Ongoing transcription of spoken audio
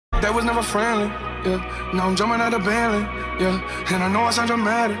they was never friendly, yeah. Now I'm jumping out of Bentley, yeah. And I know I sound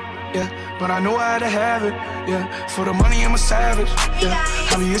dramatic, yeah, but I know I had to have it, yeah. For the money, I'm a savage, yeah.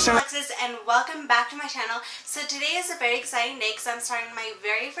 Hey guys, I'm Alexis and welcome back to my channel. So today is a very exciting day because I'm starting my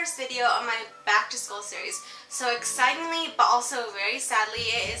very first video on my back to school series. So excitingly, but also very sadly,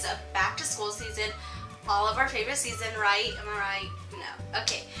 it is a back to school season. All of our favorite season, right? Am I right? No.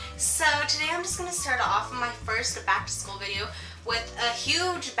 Okay. So today I'm just going to start off my first back to school video with a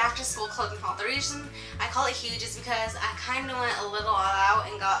huge back to school clothing haul. The reason I call it huge is because I kind of went a little all out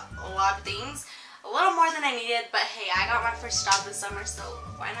and got a lot of things. A little more than I needed, but hey, I got my first job this summer, so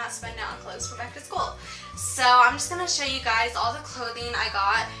why not spend it on clothes for back to school? So I'm just going to show you guys all the clothing I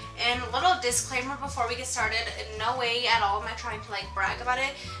got. And a little disclaimer before we get started, in no way at all am I trying to like brag about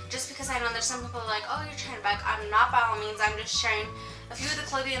it, just because I know there's some people like, oh, you're trying to brag. I'm not, by all means. I'm just sharing a few of the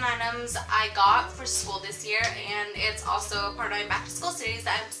clothing items I got for school this year, and it's also a part of my back to school series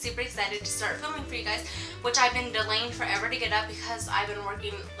that I'm super excited to start filming for you guys, which I've been delaying forever to get up because I've been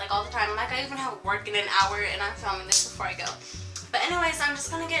working like all the time. Like I even have work in an hour and I'm filming this before I go. But anyways, I'm just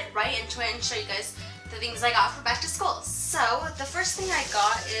gonna get right into it and show you guys the things I got for back to school. So the first thing I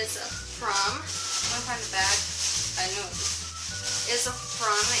got is from, I'm gonna find the bag. I knew it is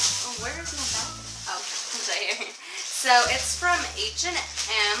from, oh, where is my bag? Oh, it's right here. So it's from H&M,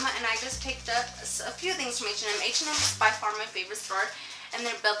 and I just picked up a few things from H&M. H&M is by far my favorite store, and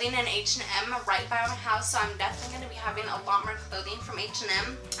they're building an H&M right by my house, so I'm definitely going to be having a lot more clothing from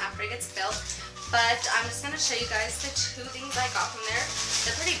H&M after it gets built. But I'm just going to show you guys the two things I got from there.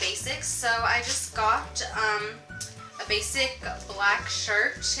 They're pretty basic. So I just got a basic black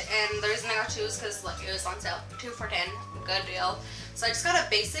shirt, and the reason I got two is because look, it was on sale, 2 for $10, good deal. So I just got a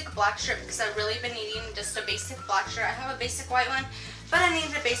basic black shirt because I've really been needing just a basic black shirt. I have a basic white one, but I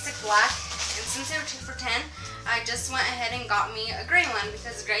needed a basic black, and since they were 2 for $10, I just went ahead and got me a gray one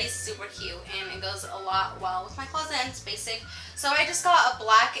because gray is super cute and it goes a lot well with my closet and it's basic. So I just got a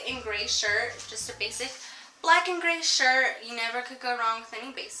black and gray shirt, just a basic black and gray shirt. You never could go wrong with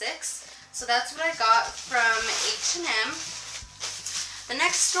any basics. So that's what I got from H&M. The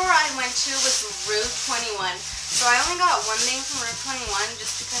next store I went to was Rue 21. So I only got one thing from Rue 21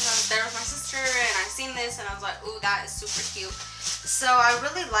 just because I was there with my sister and I seen this and I was like, ooh, that is super cute. So I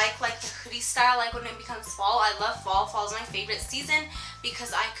really like the hoodie style, like when it becomes fall. I love fall. Fall is my favorite season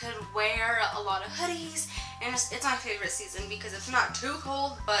because I could wear a lot of hoodies, and it's my favorite season because it's not too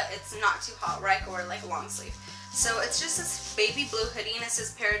cold, but it's not too hot, where I can wear like a long sleeve. So it's just this baby blue hoodie, and it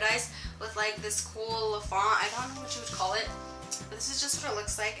says Paradise with like this cool font. I don't know what you would call it, but this is just what it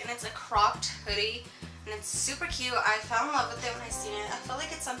looks like, and it's a cropped hoodie. And it's super cute. I fell in love with it when I seen it. I feel like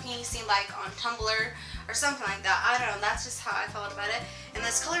it's something you see like on Tumblr or something like that. I don't know. That's just how I felt about it. And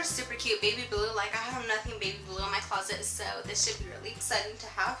this color is super cute. Baby blue. Like I have nothing baby blue in my closet, so this should be really exciting to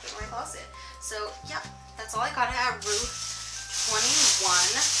have in my closet. So yeah, that's all I got at Rue 21.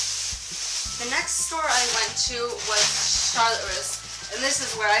 The next store I went to was Charlotte Russe. And this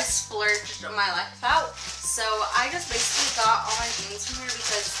is where I splurged my life out. So I just basically got all my jeans from here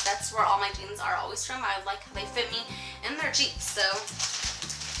because that's where all my jeans are always from. I like how they fit me and they're cheap. So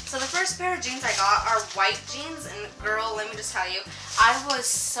the first pair of jeans I got are white jeans, and girl, let me just tell you, I was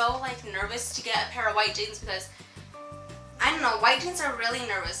so like nervous to get a pair of white jeans because I don't know, white jeans are really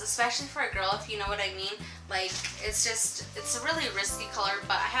nervous, especially for a girl, if you know what I mean. Like, it's a really risky color,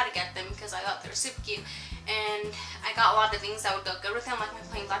 but I had to get them because I thought they were super cute. And I got a lot of things that would go good with them, like my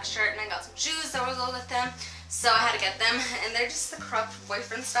plain black shirt, and I got some shoes that would go with them, so I had to get them. And they're just the cropped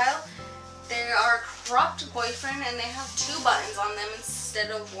boyfriend style. They are cropped boyfriend, and they have 2 buttons on them instead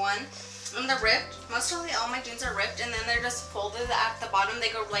of 1. And they're ripped. Mostly all my jeans are ripped, and then they're just folded at the bottom. They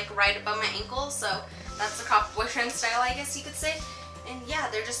go like right above my ankle, so that's the cropped boyfriend style, I guess you could say. And yeah,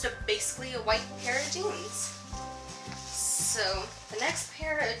 they're just basically a white pair of jeans. So the next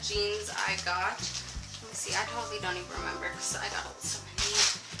pair of jeans I got, let me see, I totally don't even remember because I got so many.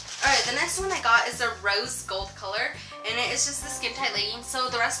 Alright, the next one I got is a rose gold color, and it is just the skin tight legging. So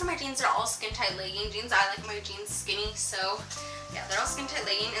the rest of my jeans are all skin tight legging jeans. I like my jeans skinny, so yeah, they're all skin tight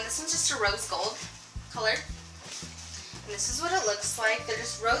legging. And this one's just a rose gold color. And this is what it looks like. They're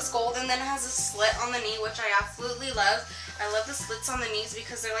just rose gold, and then it has a slit on the knee, which I absolutely love. I love the slits on the knees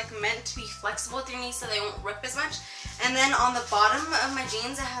because they're like meant to be flexible with your knees so they won't rip as much. And then on the bottom of my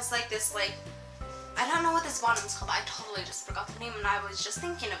jeans, it has like this I don't know what this bottom is called. I totally just forgot the name and I was just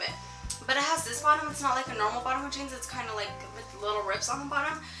thinking of it. But it has this bottom. It's not like a normal bottom of jeans. It's kind of like with little rips on the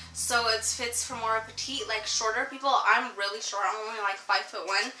bottom. So it fits for more petite, like shorter people. I'm really short. I'm only like 5'1".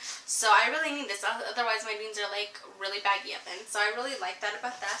 So I really need this. Otherwise my jeans are like really baggy up in. So I really like that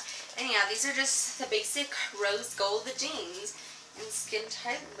about that. And yeah, these are just the basic rose gold jeans. and skin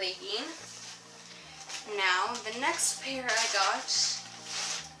tight legging. Now the next pair I got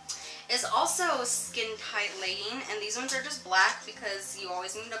is also skin tight legging, and these ones are just black because you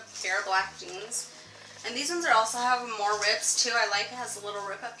always need a pair of black jeans. And these ones are also have more rips too. I like it has a little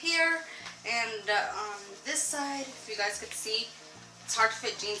rip up here, and on this side, if you guys could see, it's hard to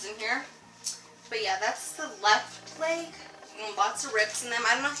fit jeans in here. But yeah, that's the left leg. Lots of rips in them.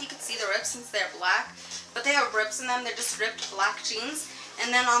 I don't know if you can see the rips since they're black, but they have rips in them. They're just ripped black jeans.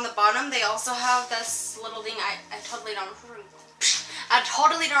 And then on the bottom, they also have this little thing. I totally don't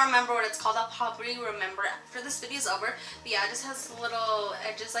remember what it's called. I'll probably remember after this video is over. But yeah, it just has little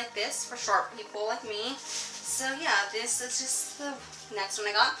edges like this for short people like me. So yeah, this is just the next one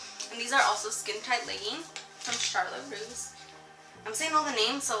I got. And these are also skin tight legging from Charlotte Russe. I'm saying all the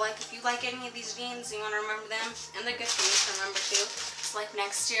names, so like if you like any of these jeans, you want to remember them, and they're good for me to remember too. So like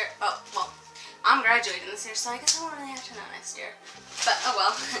next year, oh well, I'm graduating this year, so I guess I won't really have to know next year. But oh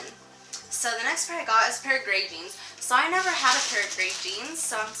well. So the next pair I got is a pair of gray jeans. So I never had a pair of gray jeans,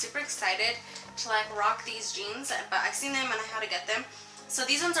 so I'm super excited to like rock these jeans. But I seen them and I had to get them. So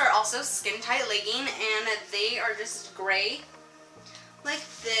these ones are also skin tight legging, and they are just gray. Like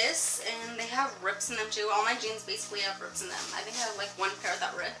this, and they have rips in them too. All my jeans basically have rips in them. I think I have like one pair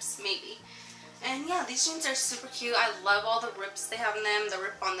that rips, maybe. And yeah, these jeans are super cute. I love all the rips they have in them. The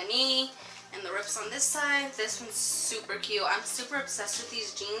rip on the knee, and the rips on this side. This one's super cute. I'm super obsessed with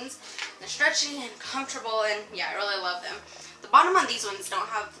these jeans. They're stretchy and comfortable, and yeah, I really love them. The bottom on these ones don't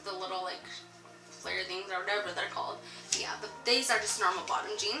have the little like flare things or whatever they're called. Yeah, but these are just normal bottom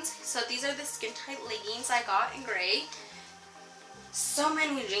jeans. So these are the skin tight leggings I got in gray. So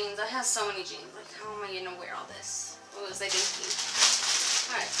many jeans. I have so many jeans. Like, how am I going to wear all this? What was I thinking?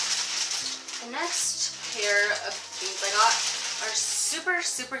 Alright. The next pair of jeans I got are super,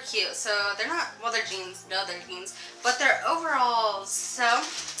 super cute. So, they're not, well, they're jeans. No, they're jeans. But they're overalls. So,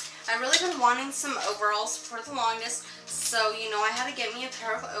 I've really been wanting some overalls for the longest. So, you know, I had to get me a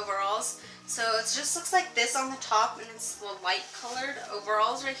pair of overalls. So, it just looks like this on the top. And it's the light colored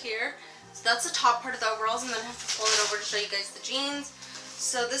overalls right here. So that's the top part of the overalls, and then I have to fold it over to show you guys the jeans.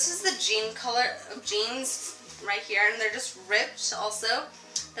 So this is the jean color of jeans right here, and they're just ripped also.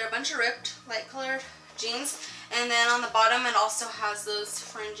 They're a bunch of ripped light colored jeans. And then on the bottom it also has those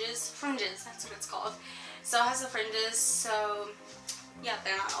fringes, that's what it's called. So it has the fringes, so yeah,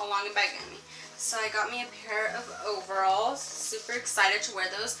 they're not all long and baggy on me. So I got me a pair of overalls, super excited to wear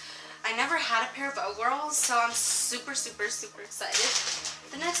those. I never had a pair of overalls, so I'm super, super, super excited.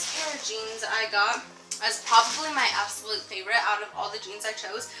 The next pair of jeans I got is probably my absolute favorite out of all the jeans I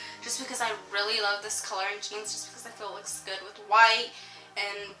chose, just because I really love this color in jeans, just because I feel it looks good with white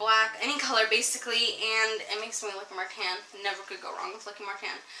and black, any color basically, and it makes me look more tan. Never could go wrong with looking more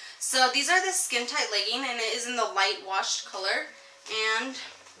tan. So these are the skin tight legging, and it is in the light washed color, and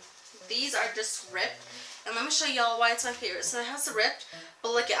these are just ripped. And let me show y'all why it's my favorite. So it has the ripped,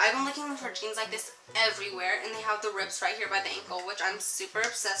 but look, I've been looking for jeans like this everywhere, and they have the rips right here by the ankle, which I'm super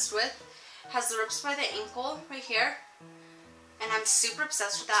obsessed with. Has the rips by the ankle right here, and I'm super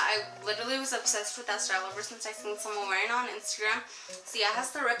obsessed with that. I literally was obsessed with that style ever since I seen someone wearing it on Instagram. So yeah, it has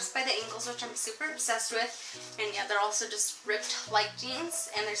the rips by the ankles, which I'm super obsessed with, and yeah, they're also just ripped like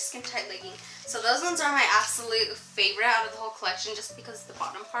jeans, and they're skin tight legging. So those ones are my absolute favorite out of the whole collection, just because the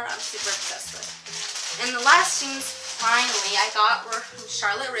bottom part I'm super obsessed with. And the last jeans, finally, I got were from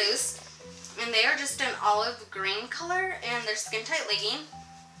Charlotte Russe. And they are just an olive green color, and they're skin tight legging.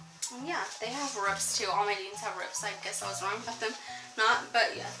 And yeah, they have rips too. All my jeans have rips. I guess I was wrong about them. Not,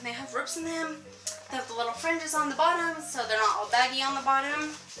 but yeah, they have rips in them. They have the little fringes on the bottom, so they're not all baggy on the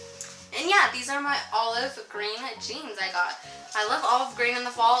bottom. And yeah, these are my olive green jeans I got. I love olive green in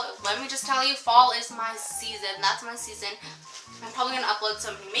the fall. Let me just tell you, fall is my season. That's my season. I'm probably going to upload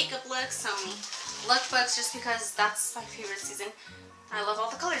so many makeup looks, so many lookbooks, just because that's my favorite season. I love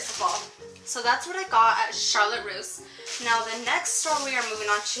all the colors of fall. So that's what I got at Charlotte Russe. Now the next store we are moving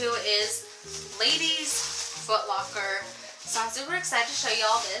on to is Ladies Foot Locker. So I'm super excited to show you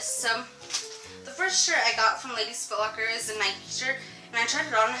all this. So the first shirt I got from Ladies Foot Locker is a Nike shirt. And I tried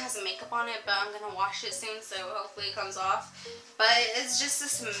it on, it has makeup on it, but I'm going to wash it soon, so hopefully it comes off. But it's just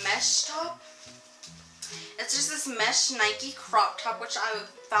this mesh top. It's just this mesh Nike crop top, which I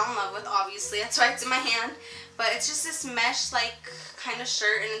fell in love with, obviously. That's why it's in my hand. But it's just this mesh, like, kind of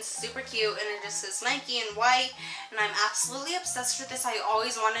shirt, and it's super cute, and it just says Nike in white, and I'm absolutely obsessed with this. I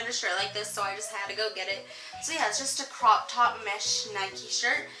always wanted a shirt like this, so I just had to go get it. So yeah, it's just a crop top mesh Nike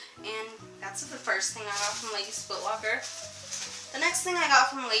shirt, and that's the first thing I got from Ladies Foot Locker. The next thing I got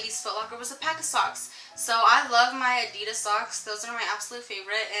from Ladies Foot Locker was a pack of socks. So I love my Addidas socks. Those are my absolute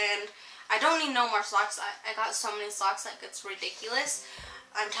favorite, and I don't need no more socks. I got so many socks, like it's ridiculous.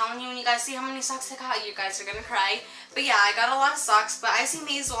 I'm telling you, when you guys see how many socks I got, you guys are gonna cry. But yeah, I got a lot of socks, but I seen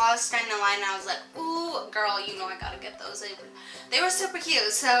these while I was standing in line and I was like, ooh, girl, you know I gotta get those. They were super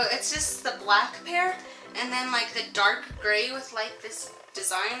cute. So it's just the black pair and then like the dark gray with like this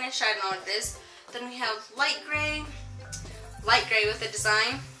design-ish, I don't know what it is. Then we have light gray with a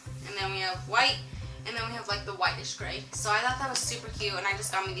design, and then we have white, and then we have like the whitish gray. So I thought that was super cute, and I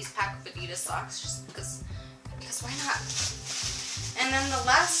just got me these pack of Adidas socks just because why not? And then the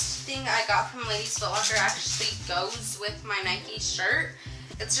last thing I got from Ladies Foot Locker actually goes with my Nike shirt.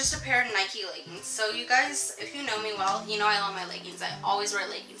 It's just a pair of Nike leggings. So you guys, if you know me well, you know I love my leggings. I always wear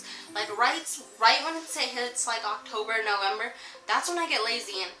leggings. Like right when it hits like October, November, that's when I get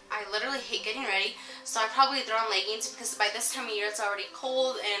lazy and I literally hate getting ready. So I probably throw on leggings because by this time of year it's already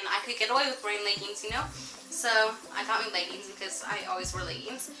cold and I could get away with wearing leggings, you know? So I got me leggings because I always wear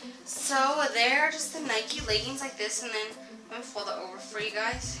leggings. So they're just the Nike leggings like this, and then let me fold it over for you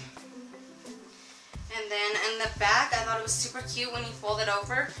guys. And then in the back, I thought it was super cute when you fold it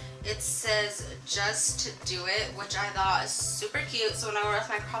over. It says, just do it, which I thought is super cute. So when I wear with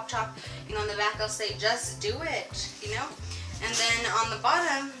my crop top, you know, in the back, I'll say, just do it, you know? And then on the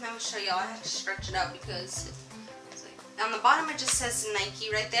bottom, let me show y'all. I have to stretch it out because it's like, on the bottom, it just says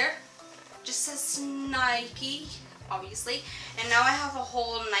Nike right there. Just says Nike, obviously. And now I have a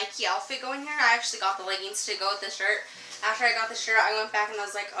whole Nike outfit going here. I actually got the leggings to go with the shirt. After I got the shirt, I went back and I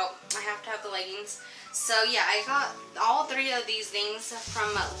was like, oh, I have to have the leggings. So yeah, I got all three of these things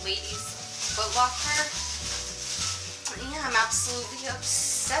from Ladies Foot Locker. Yeah, I'm absolutely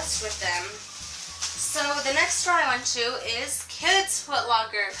obsessed with them. So the next store I went to is Kids Foot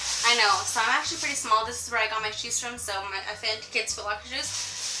Locker. I know, so I'm actually pretty small. This is where I got my shoes from, so I fit into Kids Foot Locker shoes.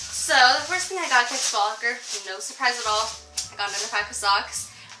 So the first thing I got at Kids Foot Locker, no surprise at all, I got another pack of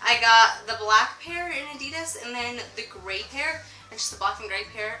socks. I got the black pair in Adidas and then the gray pair. It's just the black and gray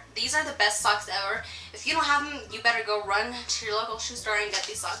pair. These are the best socks ever. If you don't have them, you better go run to your local shoe store and get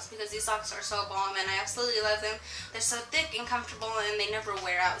these socks because these socks are so bomb and I absolutely love them. They're so thick and comfortable and they never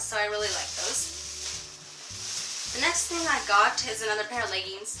wear out, so I really like those. The next thing I got is another pair of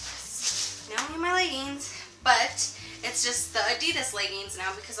leggings. Now I need my leggings, but it's just the Adidas leggings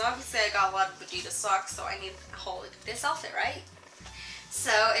now because obviously I got a lot of Adidas socks, so I need a whole Adidas outfit, right?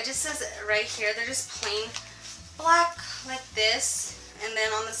 So it just says right here, they're just plain black like this, and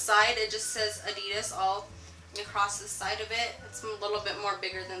then on the side it just says Adidas all across the side of it. It's a little bit more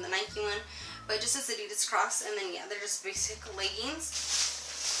bigger than the Nike one, but it just says Adidas cross, and then yeah, they're just basic leggings.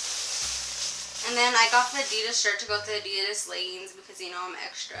 And then I got the Adidas shirt to go with the Adidas leggings because, you know, I'm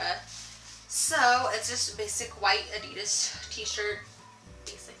extra. So it's just a basic white Adidas t-shirt,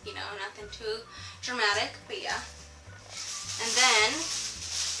 basic, you know, nothing too dramatic, but yeah. And then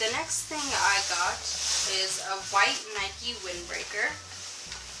the next thing I got is a white Nike windbreaker.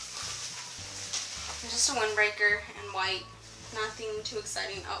 It's just a windbreaker in white, nothing too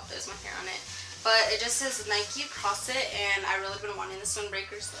exciting. Oh, there's my hair on it. But it just says Nike across it, and I really been wanting this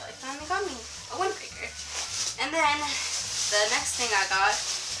windbreaker, so I finally got me a windbreaker. And then the next thing I got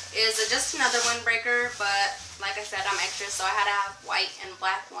is just another windbreaker, but like I said, I'm extra, so I had to have white and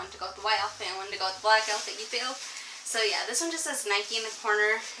black, one to go with the white outfit and one to go with the black outfit, you feel? So yeah, this one just says Nike in the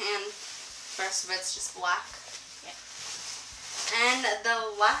corner, and the rest of it's just black. Yeah. And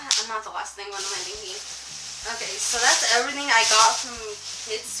not the last thing, what am I thinking? Okay, so that's everything I got from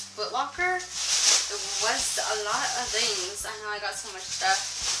Kids Foot Locker. It was a lot of things. I know I got so much stuff.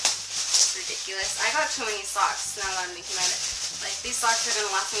 It's ridiculous. I got too many socks now that I'm thinking about it. Like, these socks are going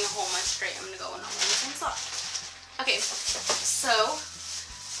to last me a whole month straight. I'm going to go and all wear the same socks. Okay, so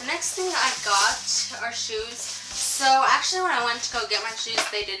the next thing I got are shoes. So actually when I went to go get my shoes,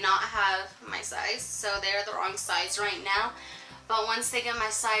 they did not have my size. So they're the wrong size right now. But once they get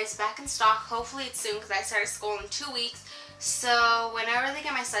my size back in stock, hopefully it's soon because I started school in 2 weeks. So whenever they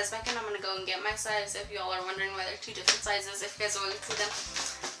get my size back in, I'm going to go and get my size. If you all are wondering why they're two different sizes, if you guys are willing to see them.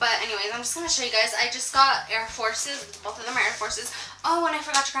 But anyways, I'm just going to show you guys. I just got Air Forces. Both of them are Air Forces. Oh, and I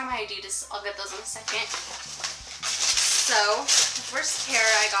forgot to grab my Adidas. I'll get those in a second. So the first pair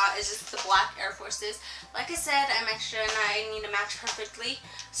I got is just the black Air Forces. Like I said, I'm extra and I need to match perfectly.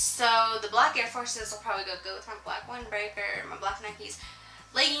 So the black Air Forces will probably go good with my black windbreaker, my black Nikes,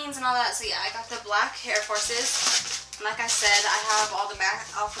 leggings and all that. So yeah, I got the black Air Forces. Like I said, I have all the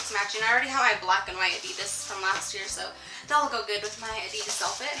outfits matching. I already have my black and white Adidas from last year, so that'll go good with my Adidas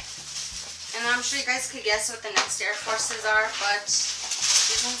outfit. And then I'm sure you guys could guess what the next Air Forces are, but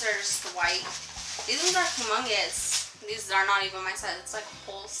these ones are just white. These ones are humongous. These are not even my size. It's like a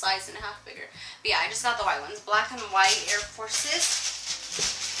whole size and a half bigger. But yeah, I just got the white ones. Black and white Air Forces.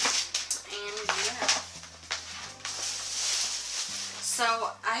 yeah.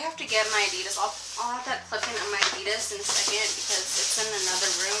 So I have to get my Adidas. I'll have that clip in on my Adidas in a second because it's in another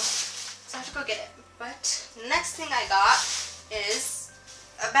room. So I have to go get it. But next thing I got is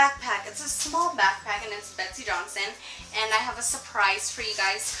a backpack. It's a small backpack and it's Betsy Johnson. And I have a surprise for you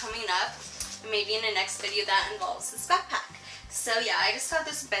guys coming up. Maybe in the next video that involves this backpack. So yeah, I just got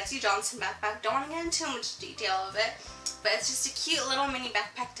this Betsy Johnson backpack. Don't want to get into too much detail of it. But it's just a cute little mini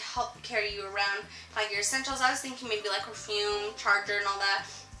backpack to help carry you around like your essentials. I was thinking maybe like perfume, charger, and all that.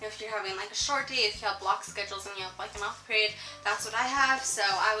 If you're having like a short day, if you have block schedules and you have like an off period, that's what I have. So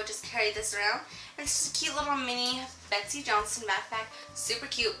I would just carry this around. And it's just a cute little mini Betsy Johnson backpack. Super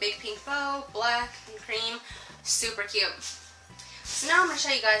cute, big pink bow, black and cream. Super cute. So now I'm going to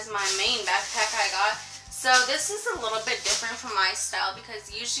show you guys my main backpack I got. So this is a little bit different from my style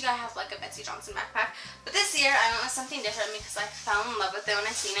because usually I have like a Betsy Johnson backpack. But this year I went with something different because I fell in love with it when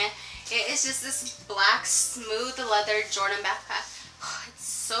I seen it. It is just this black smooth leather Jordan backpack. It's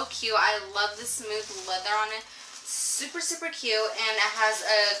so cute. I love the smooth leather on it. It's super, super cute. And it has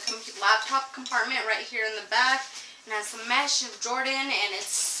a laptop compartment right here in the back. And it has the mesh of Jordan. And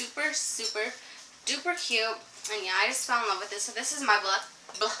it's super, super duper cute. And yeah, I just fell in love with this. So this is my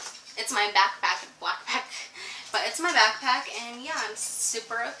it's my backpack, but it's my backpack, and yeah, I'm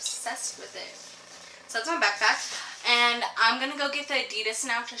super obsessed with it. So that's my backpack, and I'm gonna go get the Adidas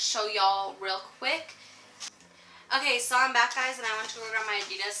now to show y'all real quick. Okay, so I'm back, guys, and I went to go grab my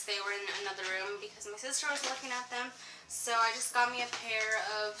Adidas. They were in another room because my sister was looking at them. So I just got me a pair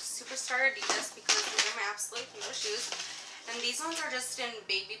of Superstar Adidas because they're my absolute favorite shoes. And these ones are just in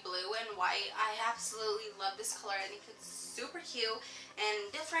baby blue and white. I absolutely love this color. I think it's super cute and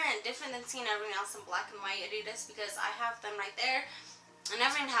different than seeing everyone else in black and white Adidas because I have them right there. And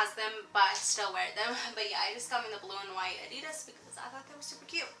everyone has them, but I still wear them. But yeah, I just got me the blue and white Adidas because I thought they were super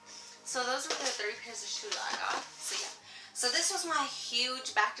cute. So those were the 3 pairs of shoes that I got. So yeah. So this was my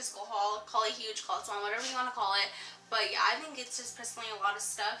huge back to school haul. Call it huge, call it small, whatever you want to call it. But yeah, I think it's just personally a lot of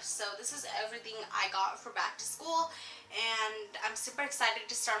stuff. So this is everything I got for back to school. And I'm super excited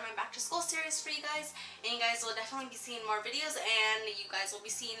to start my back to school series for you guys. And you guys will definitely be seeing more videos. And you guys will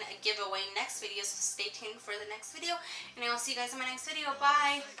be seeing a giveaway next video. So stay tuned for the next video. And I will see you guys in my next video.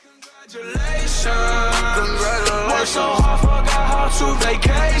 Bye! Congratulations. Worked so hard, forgot how to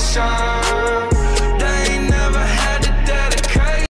vacation.